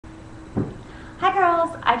Hi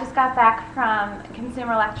girls! I just got back from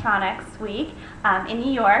Consumer Electronics Week in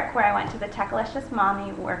New York, where I went to the Techalicious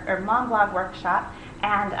Mom Blog Workshop,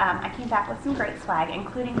 and I came back with some great swag,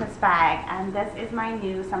 including this bag. And this is my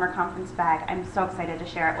new summer conference bag. I'm so excited to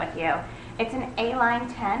share it with you. It's an A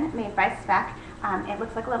Line 10 made by Speck. It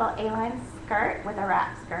looks like a little A Line skirt with a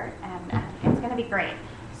wrap skirt, and it's going to be great.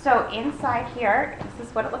 So inside here, this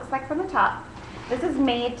is what it looks like from the top. This is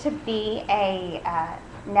made to be a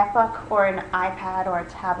netbook or an iPad or a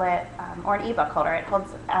tablet or an ebook holder. It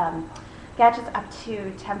holds gadgets up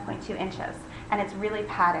to 10.2 inches, and it's really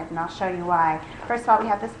padded, and I'll show you why. First of all, we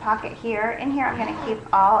have this pocket here. In here I'm going to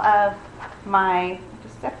keep all of my,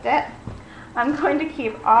 just zipped it, I'm going to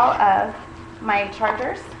keep all of my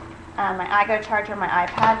chargers, my iGo charger, my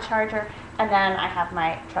iPad charger, and then I have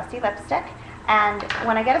my trusty lipstick. And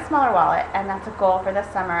when I get a smaller wallet, and that's a goal for this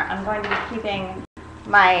summer, I'm going to be keeping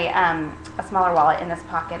my a smaller wallet in this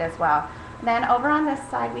pocket as well. Then over on this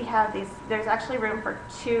side we have these, there's actually room for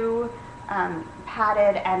two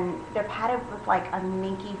padded, and they're padded with like a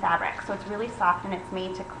minky fabric, so it's really soft and it's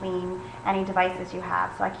made to clean any devices you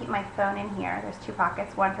have. So I keep my phone in here. There's two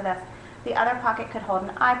pockets, one for this. The other pocket could hold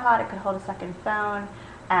an iPod, it could hold a second phone,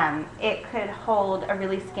 it could hold a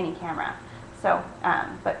really skinny camera. So,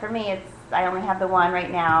 but for me, I only have the one right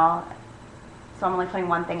now, so I'm only putting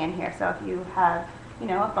one thing in here. So if you have, you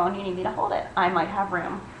know, a phone you need me to hold it, I might have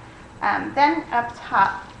room. Then up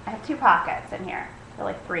top, I have two pockets in here,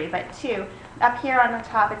 really three, but two. Up here on the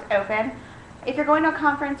top, it's open. If you're going to a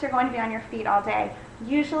conference, you're going to be on your feet all day.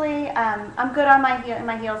 Usually, I'm good on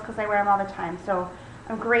my heels because I wear them all the time, so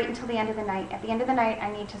I'm great until the end of the night. At the end of the night,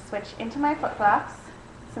 I need to switch into my flip-flops,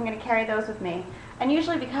 so I'm going to carry those with me. And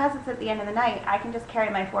usually, because it's at the end of the night, I can just carry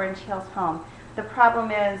my 4-inch heels home. The problem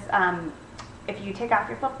is, if you take off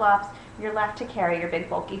your flip-flops, you're left to carry your big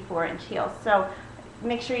bulky 4-inch heels. So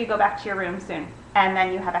make sure you go back to your room soon, and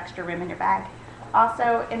then you have extra room in your bag.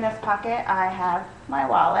 Also in this pocket I have my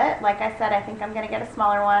wallet. Like I said, I think I'm going to get a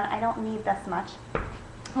smaller one. I don't need this much.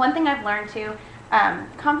 One thing I've learned too,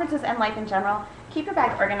 conferences and life in general, keep your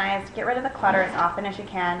bag organized, get rid of the clutter as often as you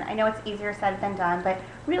can. I know it's easier said than done, but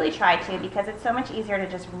really try to, because it's so much easier to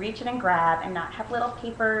just reach in and grab and not have little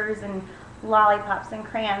papers and lollipops and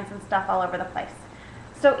crayons and stuff all over the place.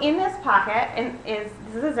 So in this pocket, this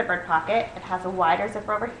is a zippered pocket. It has a wider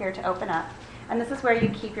zipper over here to open up, and this is where you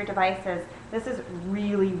keep your devices. This is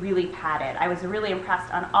really, really padded. I was really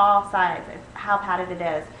impressed on all sides at how padded it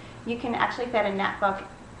is. You can actually fit a netbook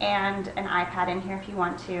and an iPad in here if you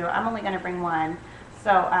want to. I'm only going to bring one.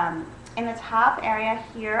 So in the top area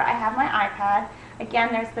here, I have my iPad. Again,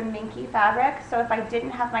 there's the minky fabric, so if I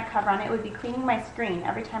didn't have my cover on it, it would be cleaning my screen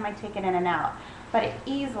every time I take it in and out. But it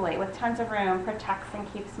easily, with tons of room, protects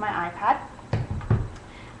and keeps my iPad.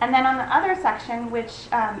 And then on the other section, which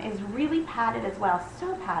is really padded as well,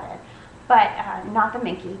 so padded, but not the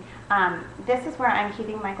minky, this is where I'm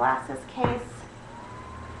keeping my glasses case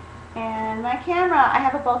and my camera. I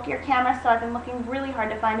have a bulkier camera, so I've been looking really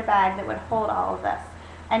hard to find a bag that would hold all of this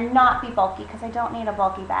and not be bulky, because I don't need a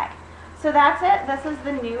bulky bag. So that's it. This is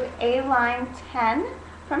the new A Line 10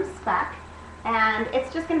 from Speck, and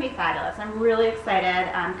it's just going to be fabulous. I'm really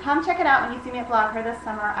excited. Come check it out when you see me at Blogher this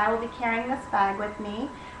summer. I will be carrying this bag with me,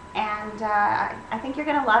 and I think you're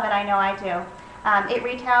going to love it. I know I do. It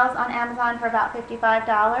retails on Amazon for about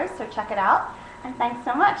 $55, so check it out. And thanks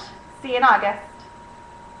so much. See you in August.